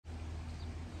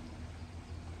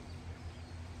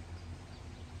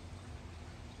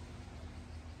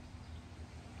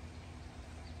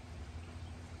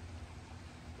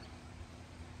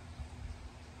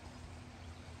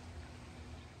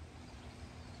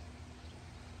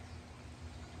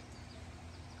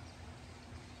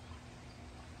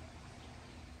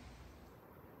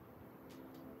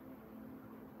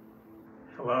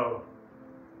Hello.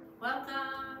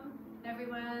 Welcome,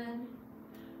 everyone.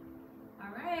 All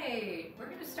right, we're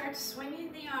going to start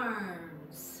swinging the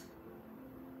arms.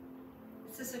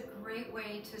 This is a great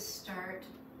way to start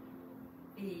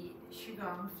the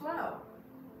Qigong flow.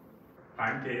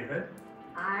 I'm David.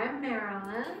 I'm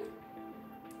Marilyn.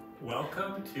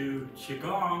 Welcome to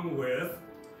Qigong with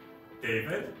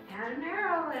David And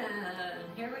Marilyn.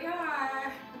 Here we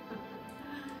are.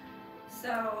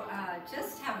 So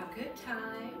just have a good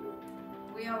time.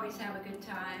 We always have a good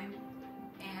time,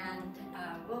 and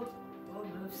we'll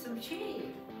move some chi.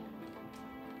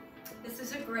 This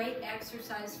is a great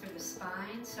exercise for the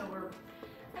spine. So we're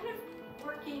kind of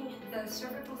working the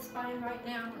cervical spine right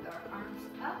now with our arms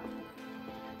up.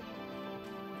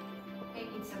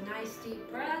 Taking some nice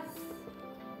deep breaths.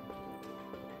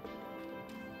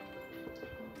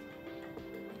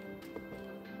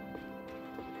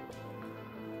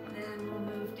 Then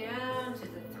we'll move down to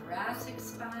the thoracic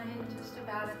spine, just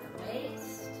about at the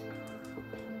waist.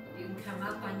 You can come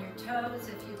up on your toes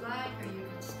if you'd like, or you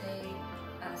can stay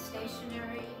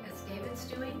stationary as David's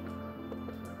doing.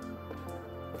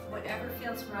 Whatever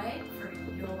feels right for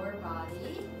your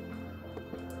body.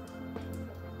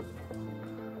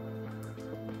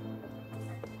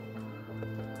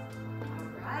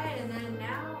 And then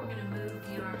now we're going to move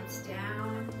the arms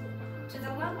down to the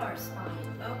lumbar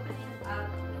spine, opening up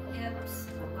the hips,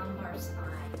 the lumbar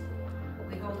spine.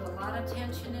 We hold a lot of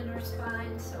tension in our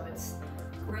spine, so it's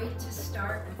great to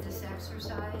start with this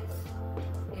exercise.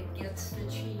 It gets the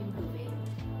chi moving.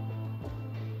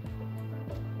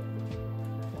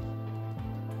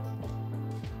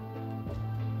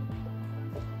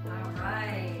 All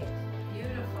right,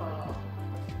 beautiful.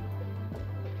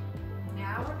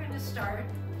 Now we're going to start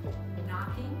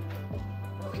knocking,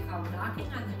 what we call knocking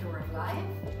on the door of life.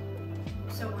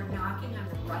 So we're knocking on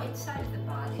the right side of the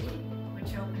body,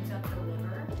 which opens up the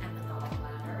liver and the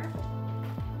gallbladder.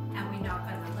 And we knock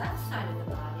on the left side of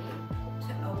the body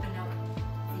to open up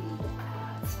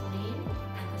the spleen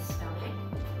and the stomach.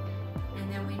 And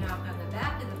then we knock on the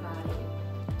back of the body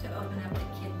to open up the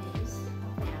kidneys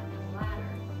and the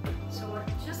bladder. So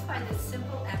just by this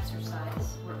simple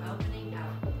exercise, we're opening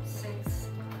up 6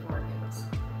 organs.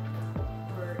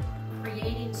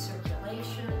 Creating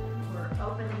circulation, we're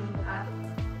opening up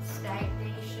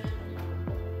stagnation.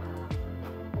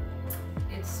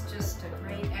 It's just a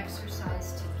great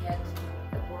exercise to get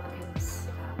the organs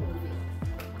moving.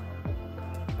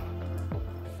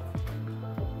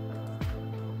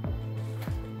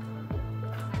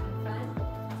 Having fun?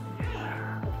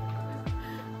 Yeah.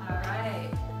 All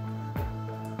right.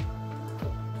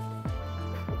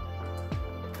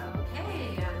 Okay,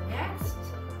 next.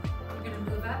 We're going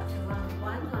to move up to lung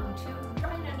 1, lung 2,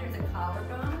 right under the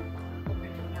collarbone. We're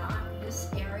going to knock this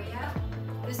area.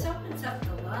 This opens up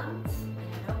the lungs and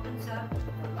it opens up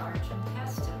the large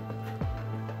intestine.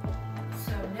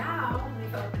 So now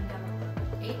we've opened up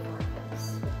 8 organs.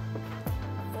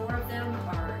 4 of them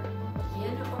are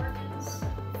yin organs,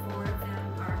 4 of them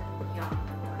are yang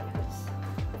organs.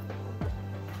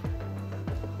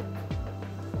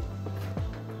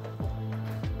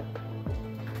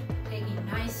 Taking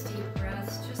nice deep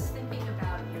breaths, just thinking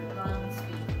about your lungs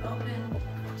being open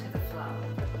to the flow.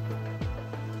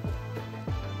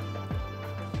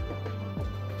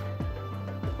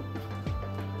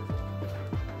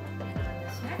 And on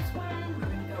this next one, we're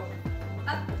going to go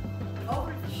up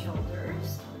over the shoulders.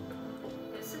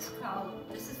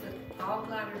 This is the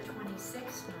gallbladder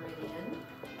 26 meridian.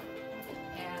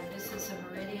 And this is a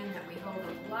meridian that we hold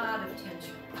a lot of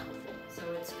tension. So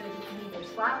it's good, you can either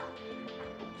slap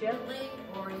gently,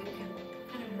 or you can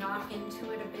kind of knock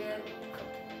into it a bit,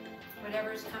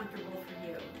 whatever's comfortable for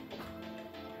you.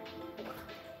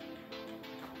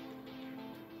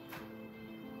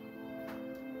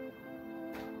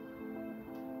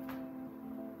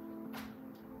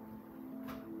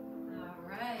 All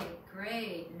right,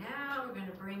 great. Now we're going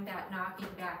to bring that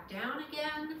knocking back down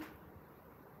again,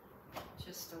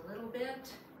 just a little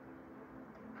bit.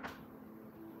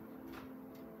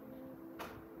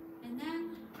 And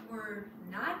then we're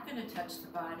not going to touch the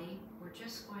body, we're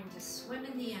just going to swim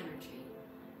in the energy.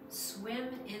 Swim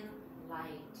in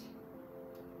light.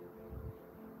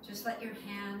 Just let your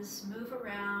hands move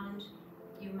around.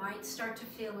 You might start to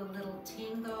feel a little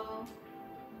tingle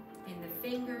in the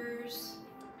fingers.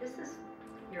 This is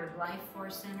your life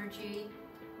force energy,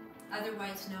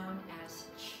 otherwise known as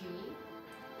chi.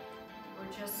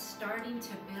 We're just starting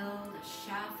to build a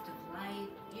shaft of light,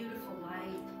 beautiful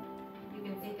light. You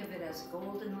can think of it as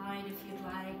golden light if you'd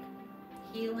like,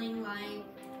 healing light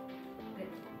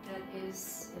that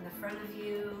is in the front of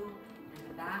you, in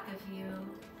the back of you,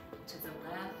 to the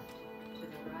left, to to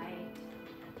the right,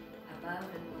 above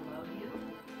and below you.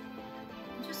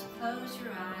 And just close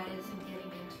your eyes and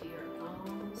getting into your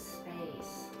own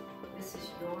space. This is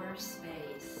your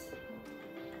space.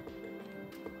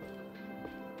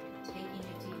 Taking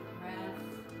a deep breath.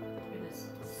 We're going to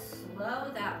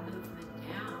slow that movement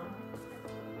down.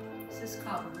 This is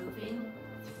called moving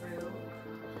through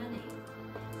honey.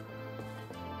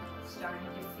 Starting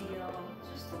to feel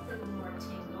just a little more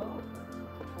tingle,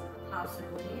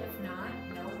 possibly. If not,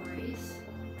 no worries.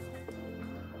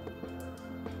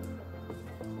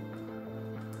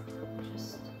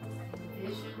 Just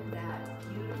envision that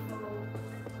beautiful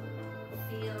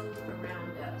field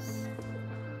around us.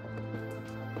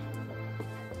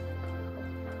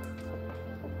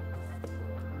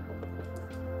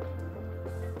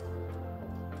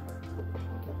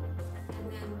 And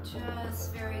then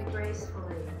just very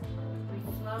gracefully, we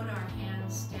float our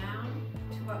hands down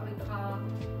to what we call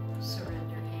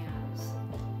surrender hands.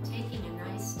 Taking a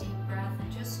nice deep breath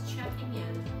and just checking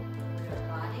in with our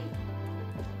body,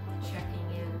 checking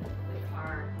in with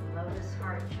our lotus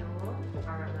heart jewel,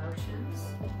 our emotions,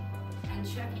 and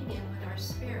checking in with our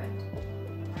spirit,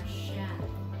 our Shen,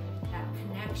 that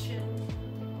connection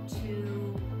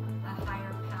to a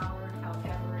higher power,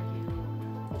 however you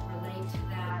relate to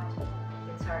that.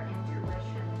 It's our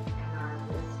intuition and our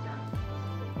wisdom.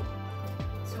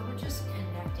 So we're just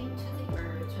connecting to the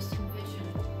earth. Just envision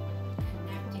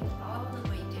connecting all the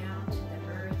way down to the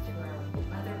earth, to our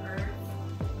Mother Earth.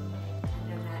 And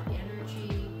then that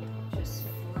energy just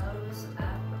flows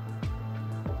up. And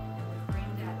we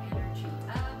bring that energy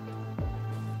up.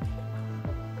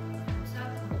 It comes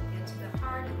up and we get to the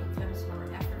heart. It becomes more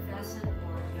effervescent,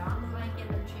 more yang-like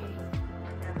energy.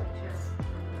 And then we just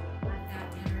let that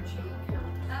energy come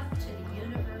up to the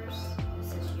universe.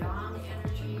 This is yang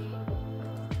energy.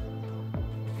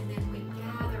 And then we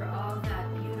gather all that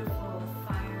beautiful,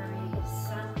 fiery,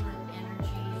 sunlit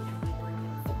energy and we bring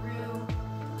it through,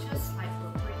 just like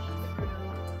we're bringing through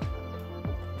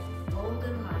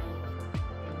golden light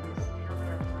in this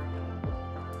pillar of light.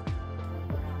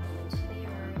 Ground into the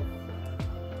earth.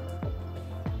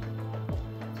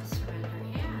 To surrender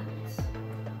hands.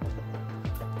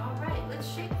 All right, let's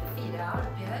shake the feet out a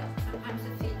bit. Sometimes the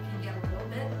feet can get a little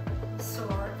bit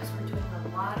sore because we're doing a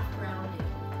lot of grounding.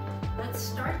 Let's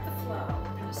start the flow.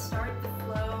 We're going to start the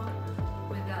flow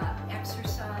with an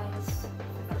exercise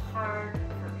for the heart,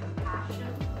 for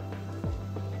compassion.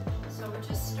 So we're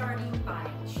just starting by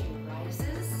she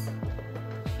rises,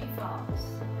 she falls.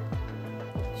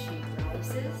 She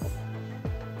rises,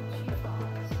 she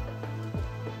falls.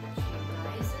 She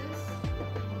rises,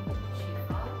 she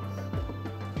falls.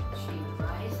 She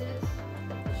rises,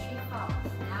 she falls.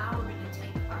 Now we're going to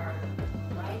take our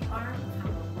right arm,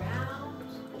 come around,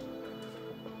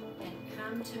 and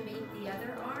come to meet the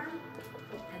other arm.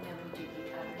 And then we do the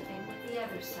other thing with the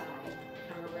other side.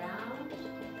 Come around,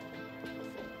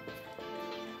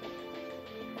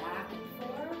 back and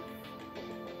forth,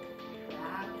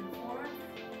 back and forth.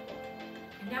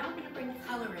 And now we're going to bring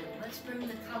color in. Let's bring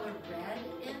the color red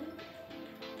in.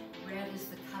 Red is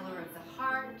the color of the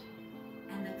heart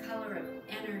and the color of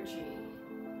energy.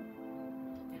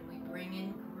 And we bring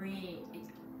in green,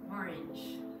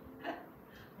 orange. I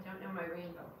don't know my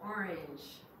rainbow. Orange.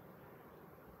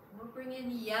 We'll bring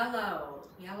in yellow.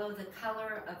 Yellow, the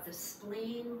color of the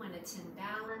spleen when it's in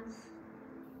balance.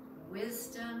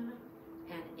 Wisdom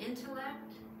and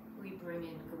intellect. We bring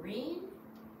in green.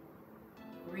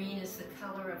 Green is the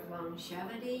color of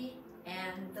longevity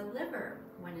and the liver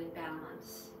when in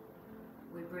balance.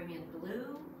 We bring in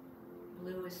blue.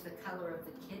 Blue is the color of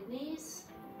the kidneys,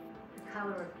 the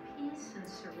color of peace and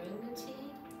serenity.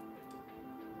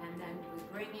 And then we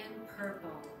bring in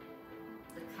purple,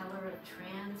 the color of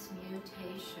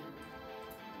transmutation.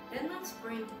 Then let's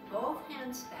bring both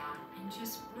hands back and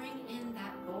just bring in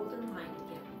that golden light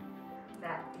again.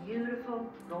 That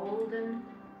beautiful golden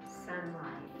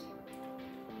sunlight.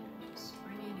 Just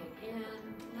bringing it in.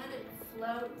 Let it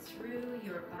float through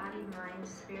your body, mind,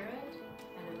 spirit,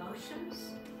 and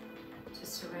emotions. To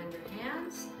surrender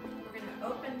hands. We're going to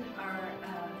open our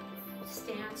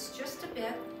stance just a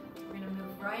bit. We're going to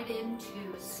move right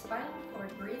into spinal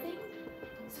cord breathing.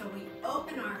 So we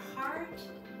open our heart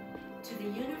to the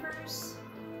universe,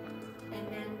 and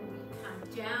then we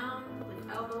come down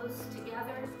with elbows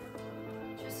together,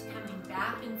 just coming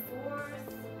back and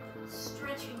forth,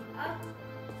 stretching up,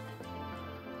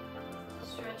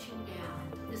 stretching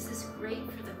down. This is great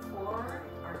for the core,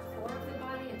 our core of the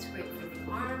body. It's great for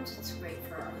the arms. It's great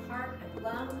for our heart and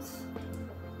lungs.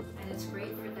 And it's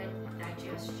great for the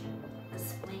digestion, the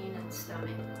spleen and stomach,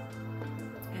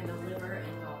 and the liver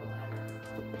and gallbladder.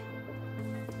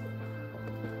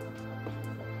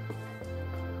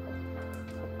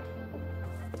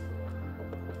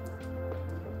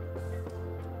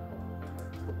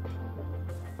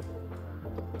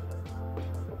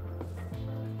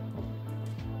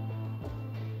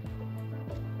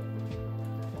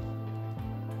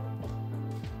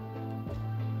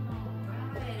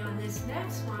 this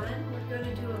next one, we're going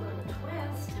to do a little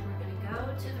twist and we're going to go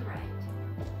to the right.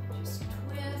 Just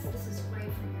twist. This is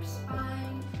great for your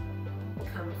spine.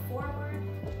 Come forward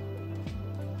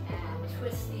and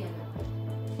twist the other way.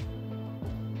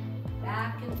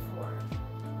 Back and forth.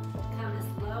 Come as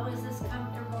low as is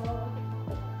comfortable.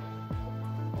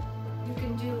 You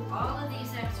can do all of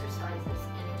these exercises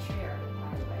in a chair,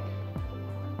 by the way.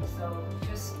 So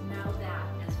just know that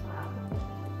as well.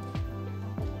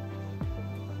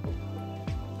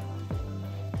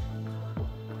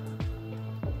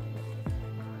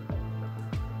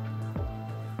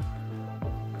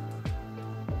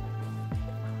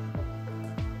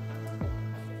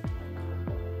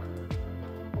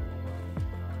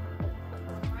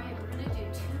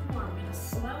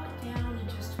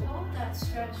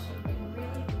 Stretch, so you can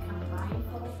really become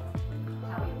mindful of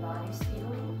how your body's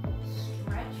feeling.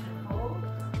 Stretch and hold.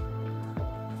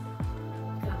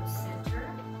 Come center.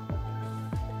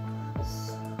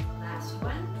 Last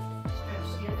one. Stretch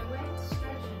the other way.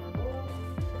 Stretch and hold.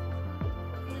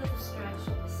 Feel the stretch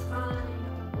in the spine,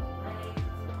 legs,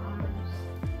 arms.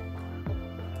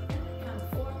 Then we come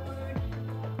forward.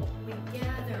 We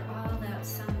gather all that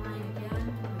sunlight again.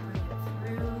 We bring it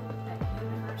through that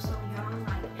universal yang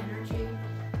light energy.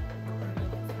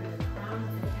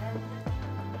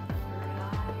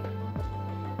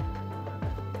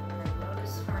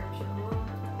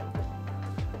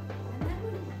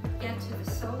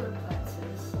 Solar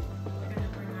plexus. We're going to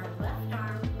bring our left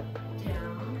arm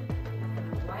down and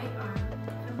the right arm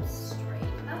comes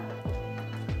straight up.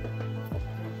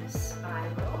 And the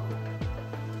spiral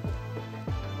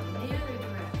in the other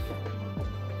direction.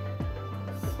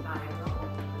 Spiral,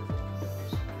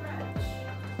 stretch.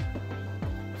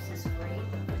 This is great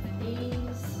for the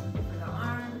knees, for the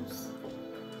arms.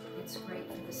 It's great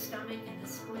for the stomach and the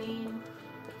spleen,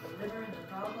 the liver and the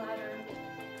gallbladder.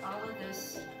 All of this.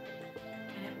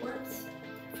 And it works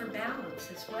for balance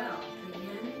as well. The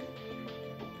yin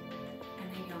and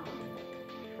the yang.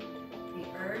 The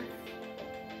earth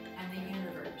and the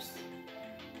universe.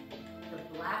 The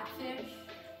black fish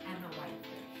and the white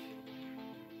fish.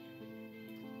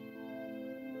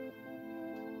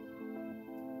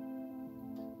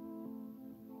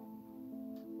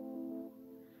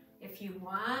 If you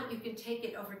want, you can take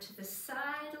it over to the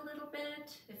side a little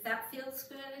bit, if that feels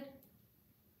good.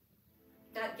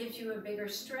 That gives you a bigger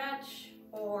stretch,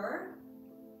 or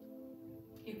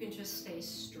you can just stay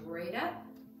straight up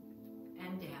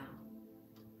and down,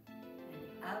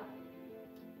 and up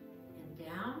and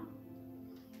down.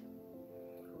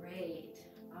 Great.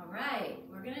 All right,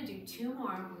 we're gonna do two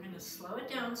more. We're gonna slow it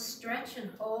down, stretch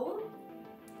and hold.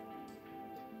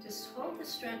 Just hold the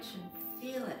stretch and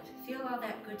feel it. Feel all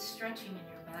that good stretching in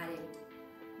your body.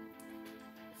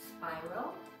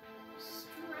 Spiral.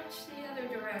 Stretch the other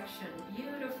direction.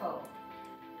 Beautiful.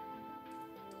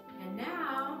 And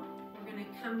now we're going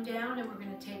to come down and we're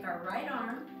going to take our right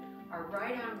arm. Our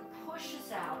right arm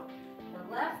pushes out.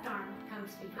 The left arm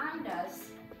comes behind us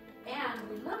and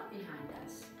we look behind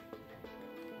us.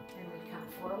 And we come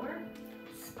forward,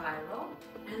 spiral,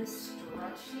 and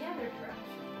stretch the other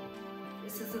direction.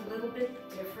 This is a little bit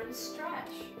different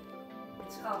stretch.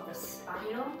 It's called the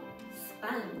spinal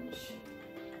sponge.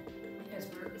 Because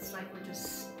it's like we're just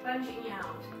sponging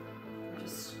out. We're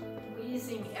just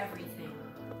squeezing everything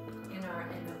in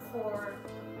the core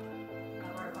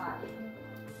of our body.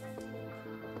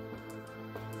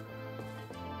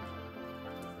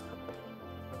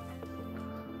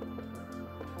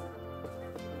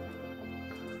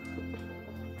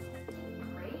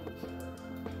 Great.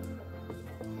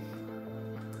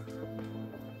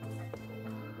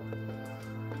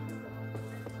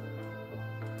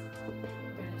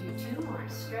 Two more.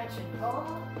 Stretch and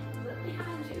hold. Look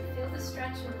behind you. Feel the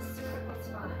stretch in the cervical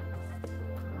spine.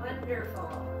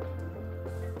 Wonderful.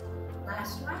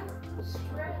 Last one.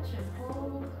 Stretch and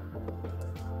hold.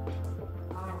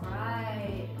 All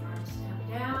right. Arms come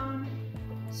down.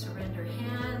 Surrender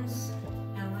hands.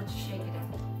 And let's shake it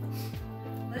out.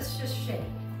 Let's just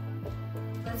shake.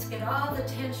 Let's get all the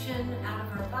tension out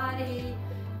of our body.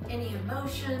 Any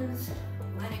emotions.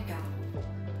 Let it go.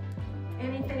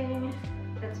 Anything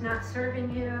that's not serving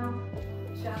you,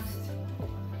 just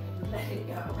let it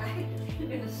go, right? You're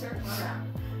going to circle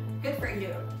around. Good for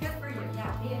you. Good for you.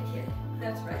 Yeah, be a kid.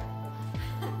 That's right.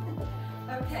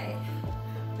 Okay,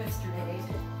 Mr.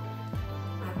 Dave,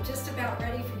 I'm just about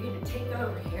ready for you to take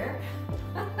over here.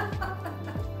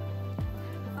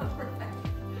 All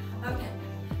right.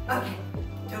 Okay.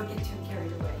 Don't get too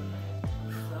carried away.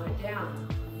 Slow it down.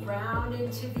 Round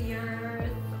into the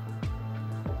earth.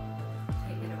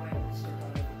 Take it away, Mr.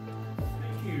 Dave.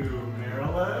 Thank you,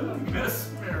 Marilyn.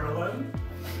 Miss Marilyn.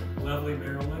 Love lovely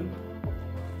Marilyn.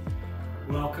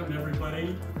 Welcome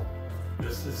everybody.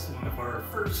 This is one of our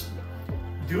first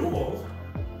dual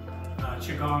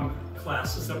Qigong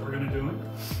classes that we're going to do.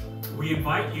 We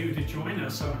invite you to join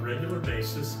us on a regular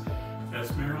basis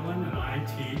as Marilyn and I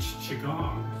teach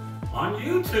Qigong on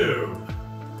YouTube.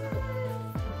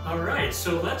 All right,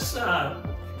 so let's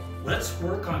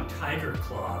work on Tiger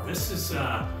Claw. This is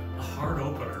a heart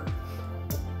opener.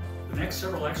 The next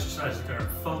several exercises are going to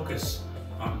focus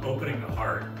on opening the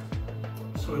heart.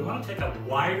 So we want to take a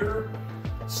wider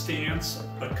stance,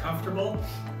 but comfortable.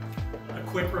 A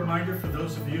quick reminder for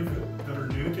those of you that are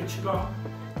new to Qigong,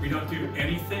 we don't do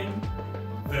anything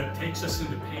that takes us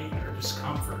into pain or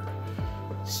discomfort.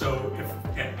 So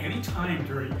if at any time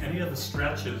during any of the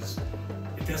stretches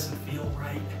it doesn't feel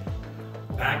right,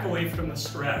 back away from the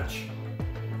stretch.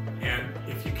 And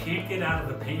if you can't get out of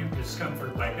the pain or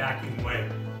discomfort by backing away,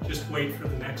 just wait for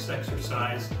the next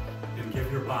exercise and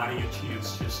give your body a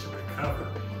chance just to recover.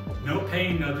 No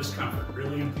pain, no discomfort,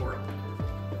 really important.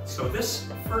 So this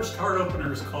first heart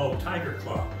opener is called Tiger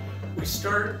Claw. We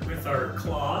start with our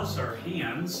claws, our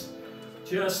hands,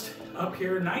 just up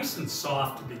here, nice and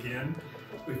soft to begin.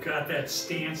 We've got that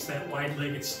stance, that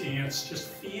wide-legged stance, just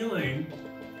feeling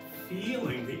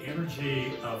the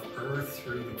energy of earth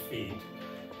through the feet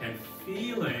and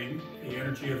feeling the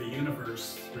energy of the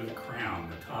universe through the crown,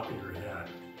 the top of your head.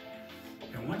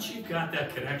 And once you've got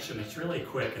that connection, it's really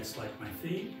quick. It's like my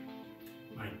feet,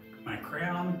 my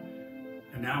crown,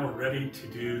 and now we're ready to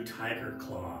do Tiger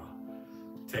Claw.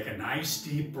 Take a nice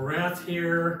deep breath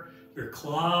here. Your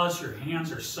claws, your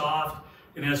hands are soft.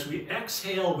 And as we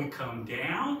exhale, we come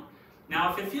down.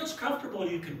 Now, if it feels comfortable,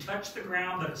 you can touch the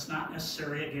ground, but it's not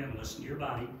necessary. Again, listen to your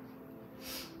body.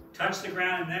 Touch the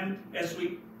ground, and then as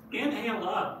we inhale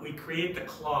up, we create the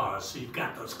claws. So you've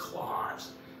got those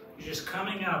claws. You're just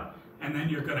coming up, and then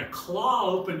you're going to claw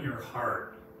open your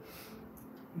heart.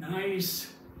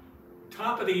 Nice.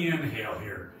 Top of the inhale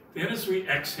here. Then as we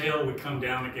exhale, we come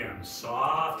down again.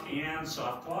 Soft hands,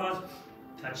 soft claws.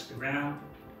 Touch the ground.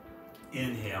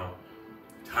 Inhale.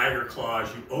 Tiger claws.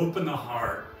 You open the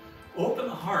heart. Open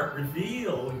the heart,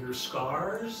 reveal your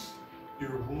scars,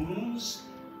 your wounds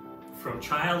from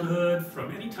childhood,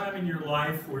 from any time in your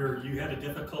life where you had a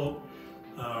difficult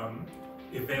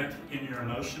event in your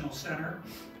emotional center,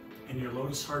 in your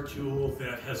lotus heart jewel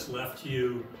that has left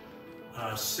you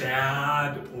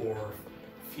sad or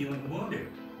feeling wounded.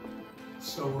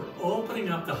 So we're opening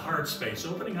up the heart space,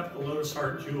 opening up the lotus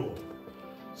heart jewel.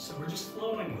 So we're just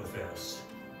flowing with this.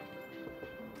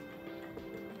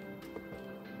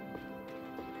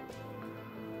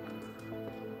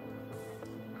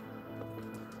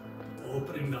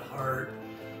 Opening the heart.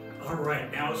 All right,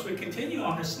 now as we continue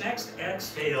on this next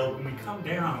exhale, when we come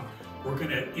down, we're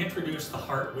going to introduce the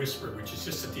heart whisper, which is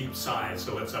just a deep sigh.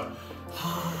 So it's a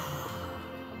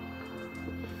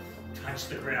touch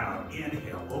the ground.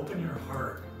 Inhale, open your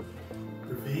heart.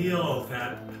 Reveal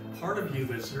that part of you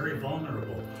that's very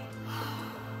vulnerable.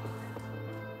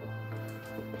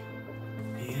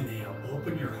 Inhale,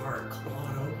 open your heart,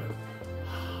 claw it open.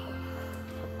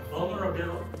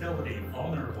 Vulnerability,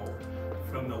 vulnerable,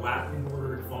 from the Latin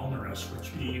word vulnerus,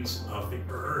 which means of the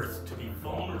earth, to be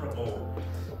vulnerable,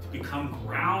 to become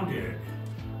grounded.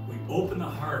 We open the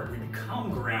heart, we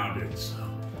become grounded. So,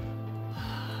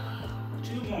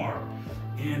 two more.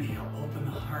 Inhale, open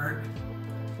the heart.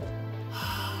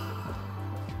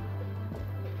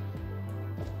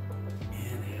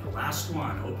 Inhale, last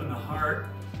one, open the heart.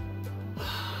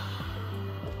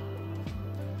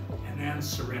 And then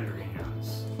surrender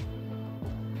hands.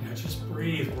 Just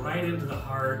breathe right into the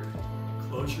heart,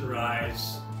 close your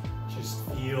eyes, just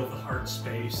feel the heart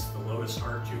space, the lotus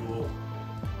heart jewel,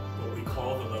 what we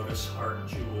call the lotus heart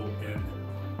jewel in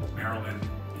Marilyn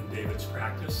and David's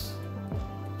practice.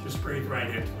 Just breathe right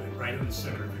into it, right in the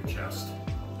center of your chest.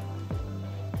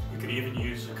 You can even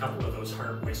use a couple of those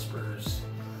heart whispers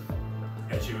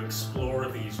as you explore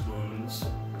these wounds,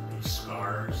 these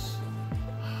scars.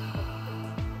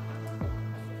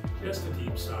 Just a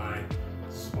deep sigh.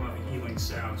 This is one of the healing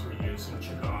sounds we use in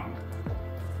Qigong.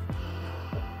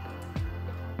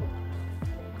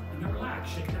 And then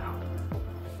relax, shake it out.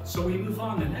 So we move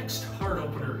on. The next heart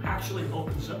opener actually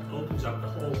opens up the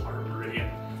whole heart meridian,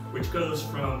 which goes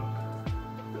from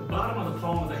the bottom of the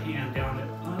palm of the hand down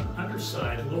the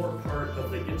underside, lower part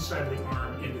of the inside of the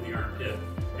arm into the armpit,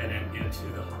 and then into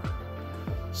the heart.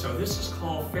 So this is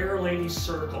called Fair Lady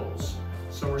Circles.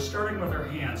 So we're starting with our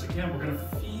hands. Again, we're going to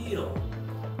feel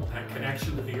that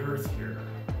connection to the earth here.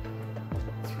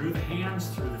 Through the hands,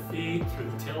 through the feet, through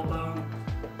the tailbone.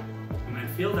 And then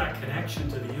feel that connection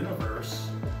to the universe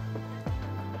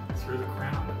through the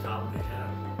crown, the top of the head.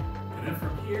 And then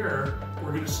from here,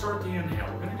 we're going to start the inhale.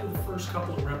 We're going to do the first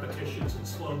couple of repetitions in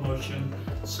slow motion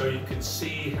so you can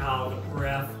see how the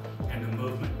breath and the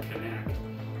movement connect.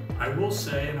 I will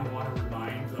say, and I want to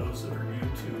remind those that are new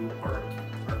to our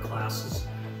classes,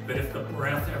 that if the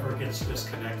breath ever gets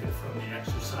disconnected from the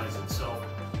exercise itself,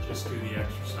 just do the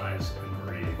exercise and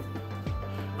breathe.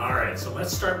 All right, so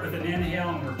let's start with an inhale,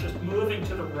 and we're just moving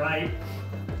to the right,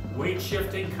 weight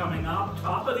shifting coming up,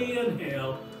 top of the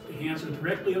inhale, the hands are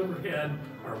directly overhead,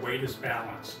 our weight is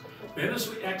balanced. Then as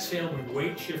we exhale, we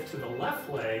weight shift to the left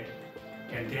leg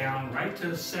and down right to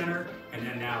the center, and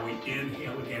then now we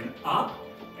inhale again up.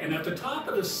 And at the top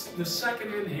of the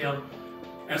second inhale,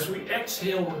 as we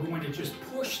exhale, we're going to just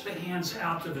push the hands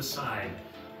out to the side.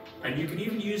 And you can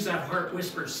even use that heart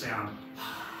whisper sound.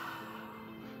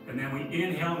 And then we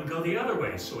inhale and go the other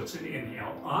way. So it's an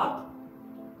inhale up,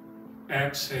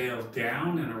 exhale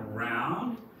down and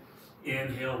around,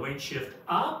 inhale, weight shift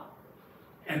up,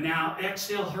 and now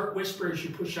exhale, heart whisper as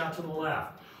you push out to the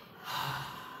left.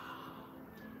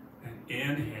 And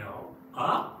inhale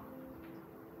up,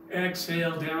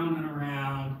 exhale down and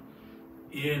around,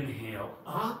 inhale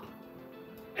up,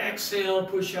 exhale,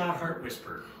 push out, heart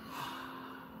whisper.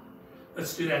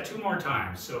 Let's do that 2 more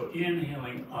times. So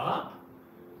inhaling up,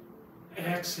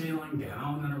 exhaling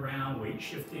down and around, weight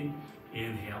shifting,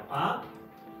 inhale up,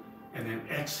 and then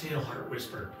exhale, heart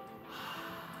whisper.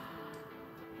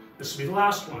 This will be the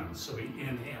last one. So we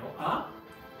inhale up,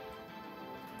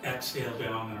 exhale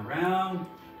down and around,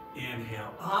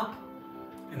 inhale up,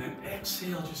 and then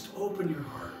exhale, just open your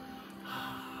heart.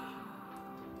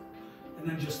 And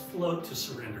then just float to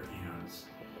surrender hands.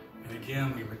 And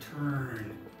again, we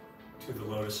return to the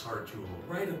lotus heart jewel,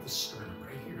 right at the sternum,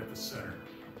 right here at the center.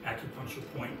 Acupuncture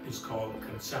point is called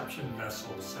conception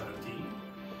vessel 17.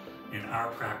 In our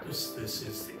practice, this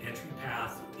is the entry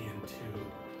path into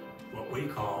what we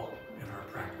call, in our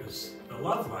practice, the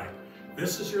love light.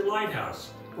 This is your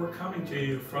lighthouse. We're coming to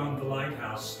you from the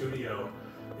lighthouse studio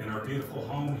in our beautiful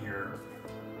home here.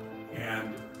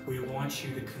 And we want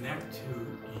you to connect to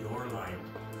your light,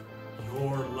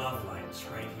 your love lights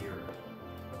right here.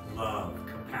 Love,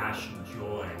 compassion,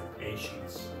 joy,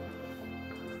 patience.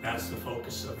 That's the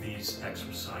focus of these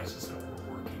exercises that we're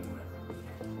working with.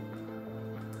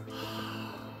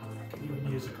 You can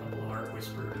even use a couple of heart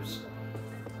whispers.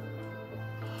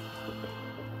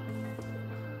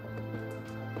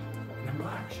 And then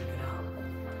relax, check it out.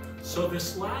 So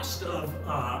this last of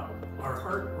our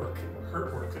heart work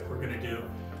that we're going to do,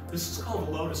 this is called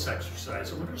a lotus exercise.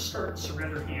 And we're going to start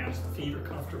surrender hands, the feet are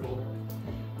comfortable.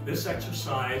 This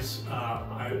exercise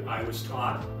I was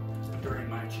taught during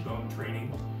my Qigong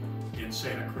training in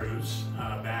Santa Cruz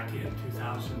back in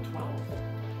 2012.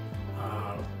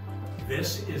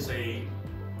 This is a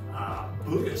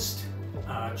Buddhist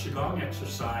Qigong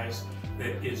exercise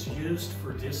that is used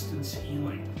for distance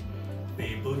healing.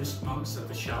 The Buddhist monks at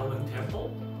the Shaolin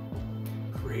Temple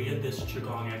created this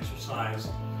Qigong exercise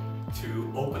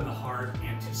to open the heart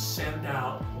and to send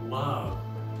out love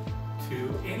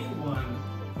to anyone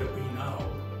that we know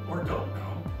or don't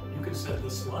know. You can send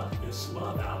this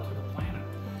love out to the planet.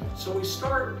 So we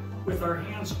start with our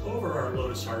hands over our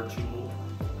lotus heart jewel,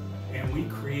 and we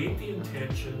create the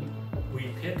intention.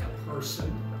 We pick a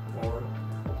person or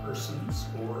persons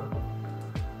or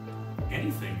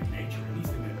anything in nature,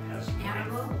 anything that has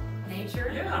Animal, life. nature?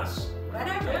 Yes.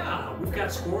 Whatever. Yeah, we've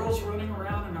got squirrels running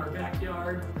around in our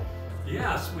backyard.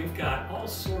 Yes, we've got all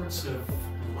sorts of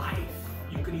life.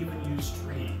 You can even use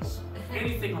trees,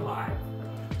 anything alive.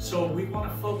 So we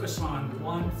want to focus on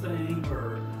one thing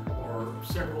or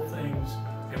several things,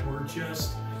 and we're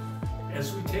just,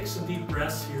 as we take some deep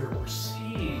breaths here, we're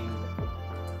seeing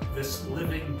this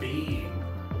living being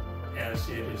as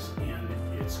it is in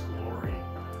its glory.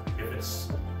 If it's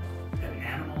an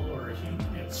animal or a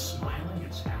human, it's smiling,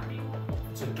 it's happy.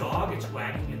 If it's a dog, it's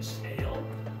wagging its tail.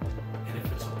 And if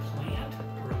it's a plant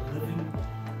or a living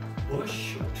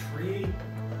bush or tree,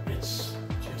 it's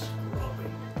just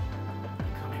growing,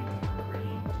 becoming more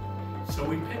green. So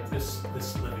we pick this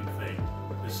living thing.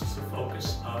 This is the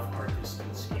focus of our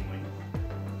distance healing,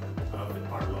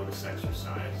 of our lotus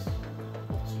exercise.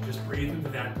 So just breathe into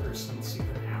that person, see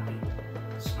them happy,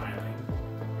 smiling,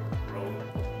 growing.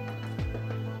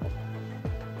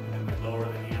 And then we lower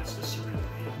the hands to surrender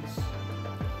hands.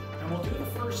 And we'll do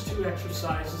the first 2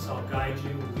 exercises. I'll guide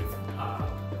you with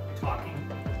talking,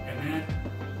 and then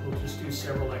we'll just do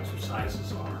several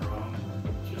exercises on our own,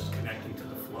 just connecting to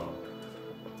the flow.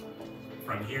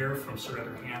 From here, from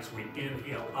surrender hands, we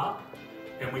inhale up,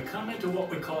 and we come into what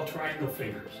we call triangle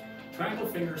fingers. Triangle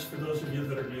fingers, for those of you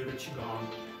that are new to Qigong,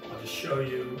 I'll just show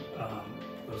you,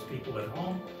 those people at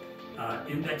home.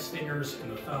 index fingers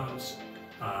and the thumbs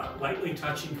lightly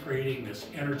touching, creating this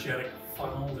energetic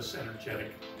funnel, this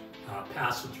energetic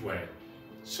passageway.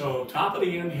 So top of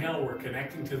the inhale, we're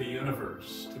connecting to the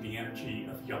universe, to the energy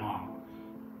of Yang.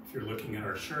 If you're looking at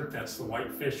our shirt, that's the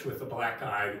white fish with the black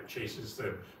eye that chases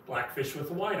the black fish with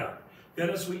the white eye. Then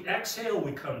as we exhale,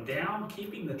 we come down,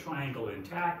 keeping the triangle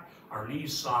intact. Our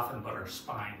knees soften, but our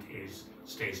spine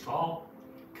stays tall.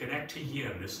 Connect to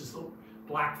Yin. This is the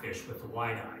black fish with the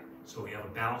white eye. So we have a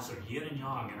balance of Yin and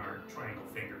Yang in our triangle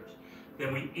fingers.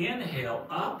 Then we inhale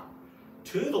up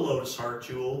to the lotus heart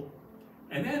jewel.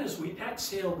 And then as we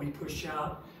exhale, we push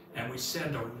out and we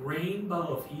send a rainbow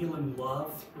of healing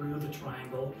love through the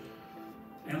triangle.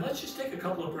 And let's just take a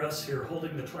couple of breaths here,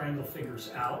 holding the triangle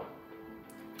fingers out.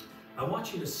 I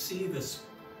want you to see this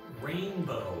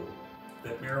rainbow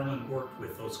that Marilyn worked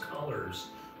with, those colors.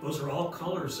 Those are all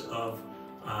colors of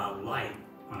light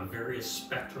on a various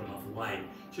spectrum of light,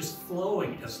 just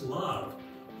flowing as love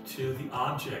to the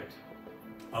object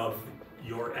of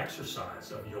your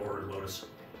exercise, of your lotus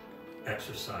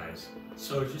exercise.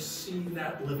 So just see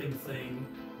that living thing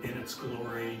in its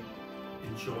glory,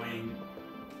 enjoying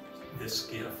this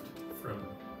gift from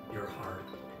your heart.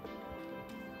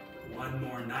 One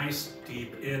more nice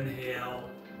deep inhale,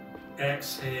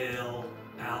 exhale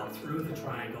out through the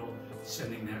triangle,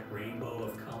 sending that rainbow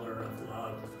of color of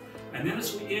love. And then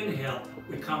as we inhale,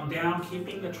 we come down,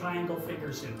 keeping the triangle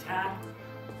fingers intact,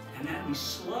 and then we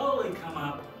slowly come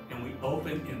up and we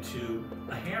open into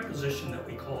a hand position that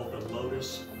we call the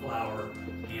lotus flower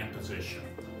hand position.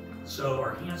 So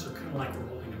our hands are kind of like we're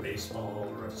holding a baseball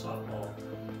or a softball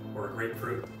or a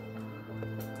grapefruit.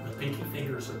 The pinky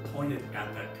fingers are pointed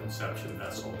at that conception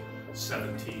vessel,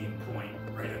 17 point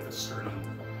right at the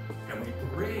sternum. And we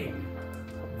bring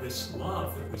this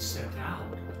love that we sent out,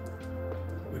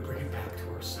 we bring it back to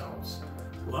ourselves.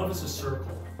 Love is a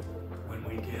circle. When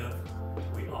we give,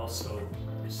 we also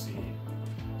receive.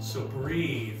 So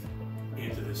breathe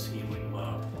into this healing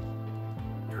love,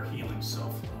 your healing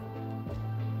self-love.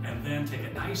 And then take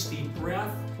a nice deep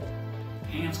breath.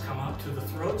 Hands come up to the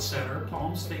throat center,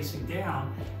 palms facing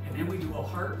down, and then we do a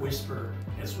heart whisper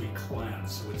as we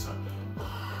cleanse. So it's a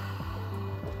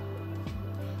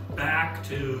back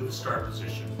to the start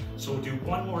position. So we'll do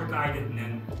one more guided and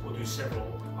then we'll do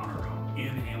several on our own.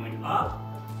 Inhaling up,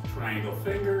 triangle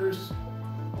fingers,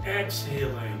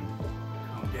 exhaling,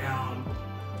 come down.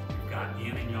 You've got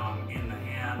Yin and Yang in the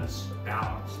hands,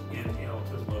 balance. Inhale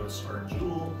to the lotus heart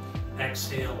jewel,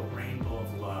 exhale, rainbow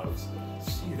of love.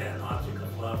 See that object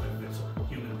of love, if it's a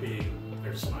human being,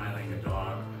 they're smiling, a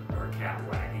dog, or a cat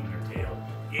wagging their tail.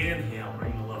 Inhale,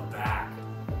 bring the love back.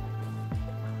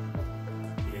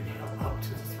 Inhale up to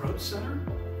the throat center.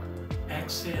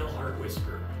 Exhale, heart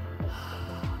whisper.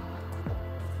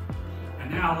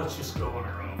 And now let's just go on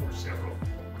our own for several.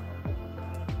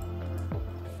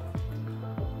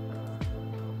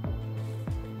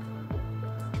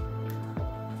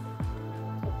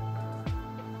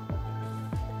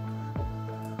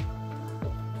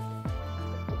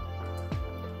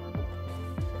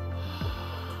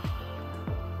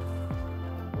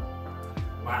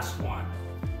 Last one.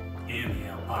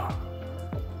 Inhale up.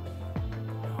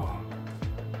 Gong.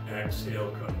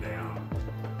 Exhale, come down.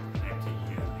 Connect to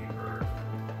Yin, the earth.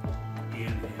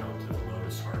 Inhale to the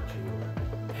lotus heart jewel.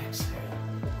 Exhale.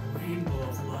 Rainbow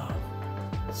of love.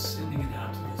 Sending it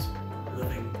out to this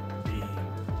living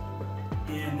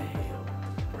being. Inhale.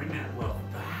 Bring that love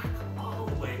back all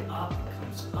the way up. It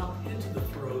comes up into the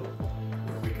throat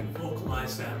where we can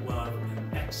vocalize that love,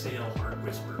 and exhale, heart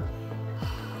whisper.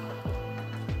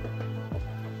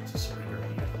 To surrender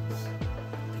hands.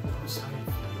 Notice how you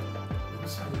feel.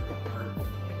 Notice how your heart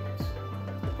feels.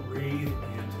 Breathe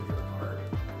into your heart.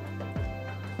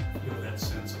 Feel that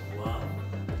sense of love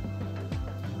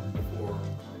for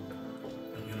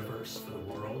the universe, for the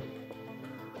world,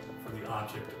 for the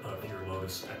object of your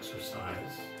lotus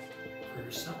exercise, for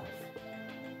yourself.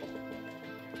 And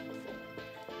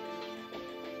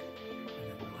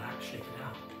then relax, shake it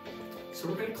out. So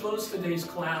we're going to close today's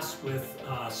class with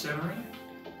centering.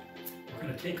 We're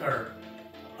going to take our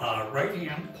right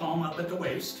hand, palm up at the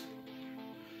waist.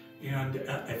 And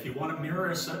if you want to mirror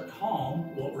us at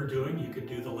home, what we're doing, you could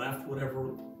do the left,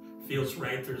 whatever feels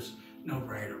right. There's no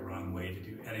right or wrong way to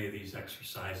do any of these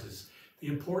exercises. The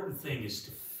important thing is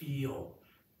to feel,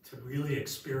 to really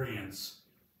experience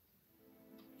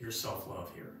your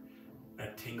self-love here.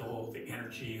 That tingle, the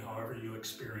energy, however you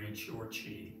experience your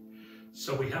chi.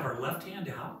 So we have our left hand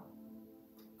out.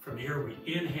 From here, we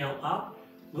inhale up.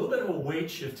 A little bit of a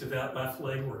weight shift to that left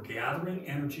leg. We're gathering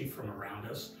energy from around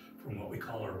us, from what we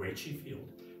call our Wei Qi field.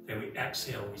 Then we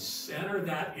exhale, we center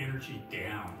that energy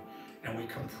down. and we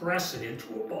compress it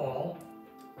into a ball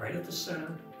right at the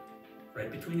center,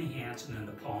 right between the hands, and then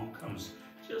the palm comes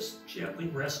just gently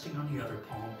resting on the other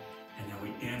palm, and then we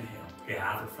inhale,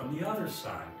 gather from the other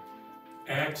side.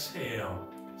 Exhale,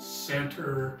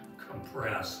 center,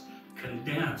 compress,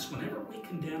 condense. Whenever we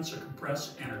condense or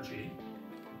compress energy,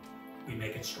 we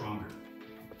make it stronger.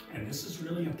 And this is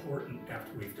really important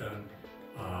after we've done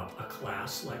a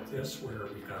class like this where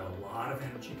we've got a lot of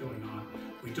energy going on.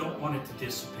 We don't want it to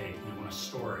dissipate, we want to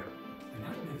store it. And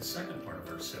that will be the second part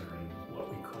of our centering, what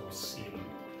we call sealing.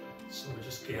 So we're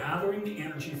just gathering the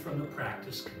energy from the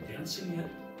practice, condensing it,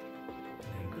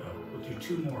 and then go. We'll do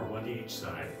two more, one to each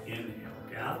side. Inhale,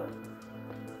 gather,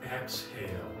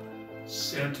 exhale,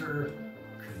 center,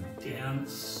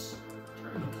 condense,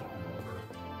 turn the palm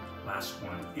over. Last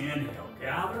one, inhale,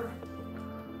 gather,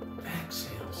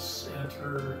 exhale,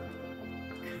 center,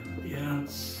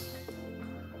 condense,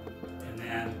 and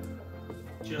then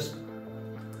just,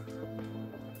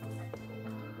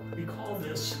 we call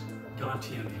this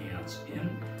Dantian hands.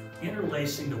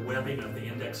 Interlacing the webbing of the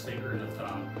index finger and the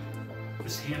thumb.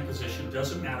 This hand position,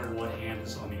 doesn't matter what hand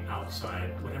is on the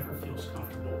outside, whatever feels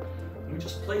comfortable. And we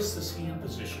just place this hand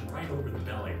position right over the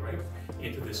belly, right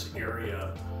into this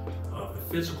area of the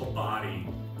physical body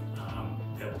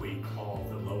that we call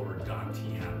the lower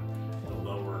Dantian, the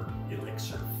lower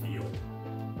elixir field.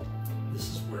 This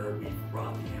is where we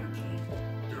brought the energy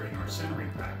during our centering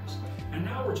practice. And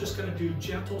now we're just going to do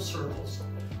gentle circles.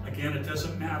 Again, it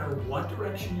doesn't matter what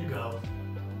direction you go.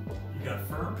 You got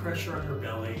firm pressure on your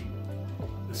belly.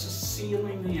 This is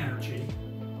sealing the energy.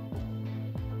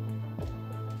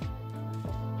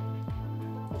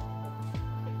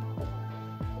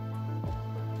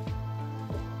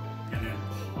 And then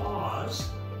pause.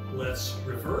 Let's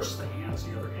reverse the hands.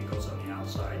 The other hand goes on the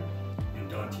outside in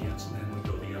Dantians, and then we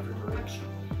go the other direction.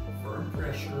 Firm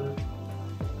pressure.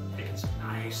 Taking some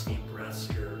nice deep breaths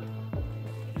here.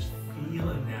 Just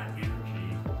feeling that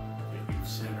energy that you've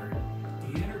centered.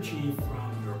 The energy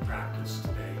from your practice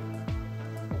today.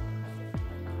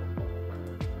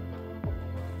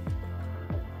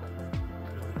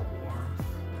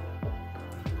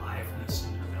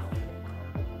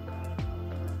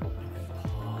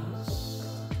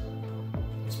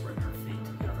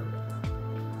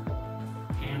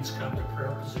 Come to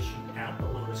prayer position at the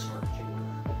lotus heart chamber.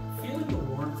 Feeling the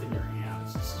warmth in your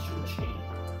hands. This is your chi.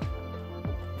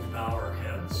 We bow our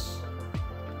heads.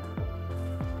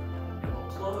 And we'll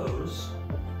close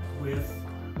with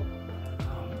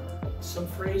some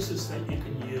phrases that you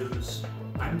can use.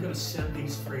 I'm going to send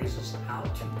these phrases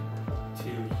out to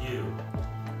you,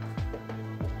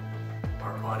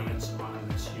 our audience on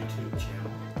this YouTube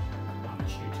channel, on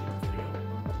this YouTube video.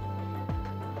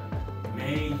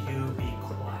 May you be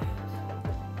quiet.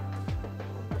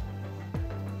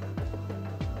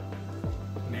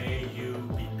 May you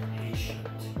be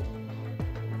patient.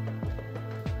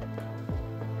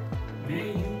 May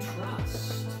you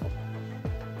trust.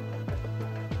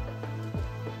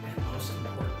 And most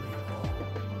importantly of all,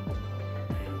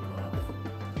 may you love.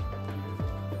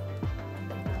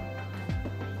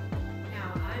 Now,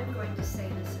 I'm going to say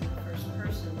this in the first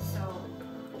person. So,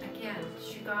 again,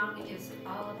 Qigong is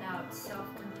all about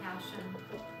self-compassion,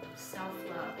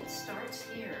 self-love. It starts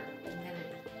here, and then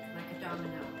like a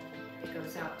domino, it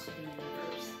goes out to the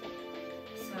universe.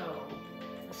 So,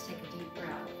 let's take a deep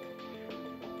breath.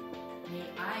 May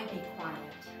I be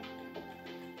quiet.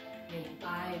 May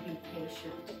I be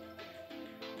patient.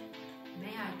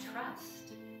 May I trust.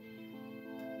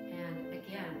 And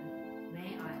again,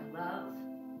 may I love,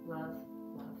 love,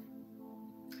 love.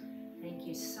 Thank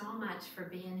you so much for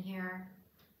being here.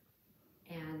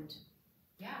 And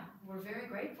yeah, we're very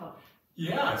grateful.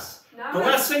 Yes. Namaste.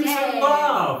 Blessings and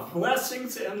love.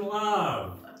 Blessings and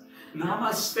love.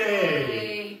 Namaste.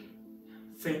 Namaste.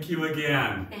 Thank you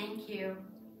again. Thank you.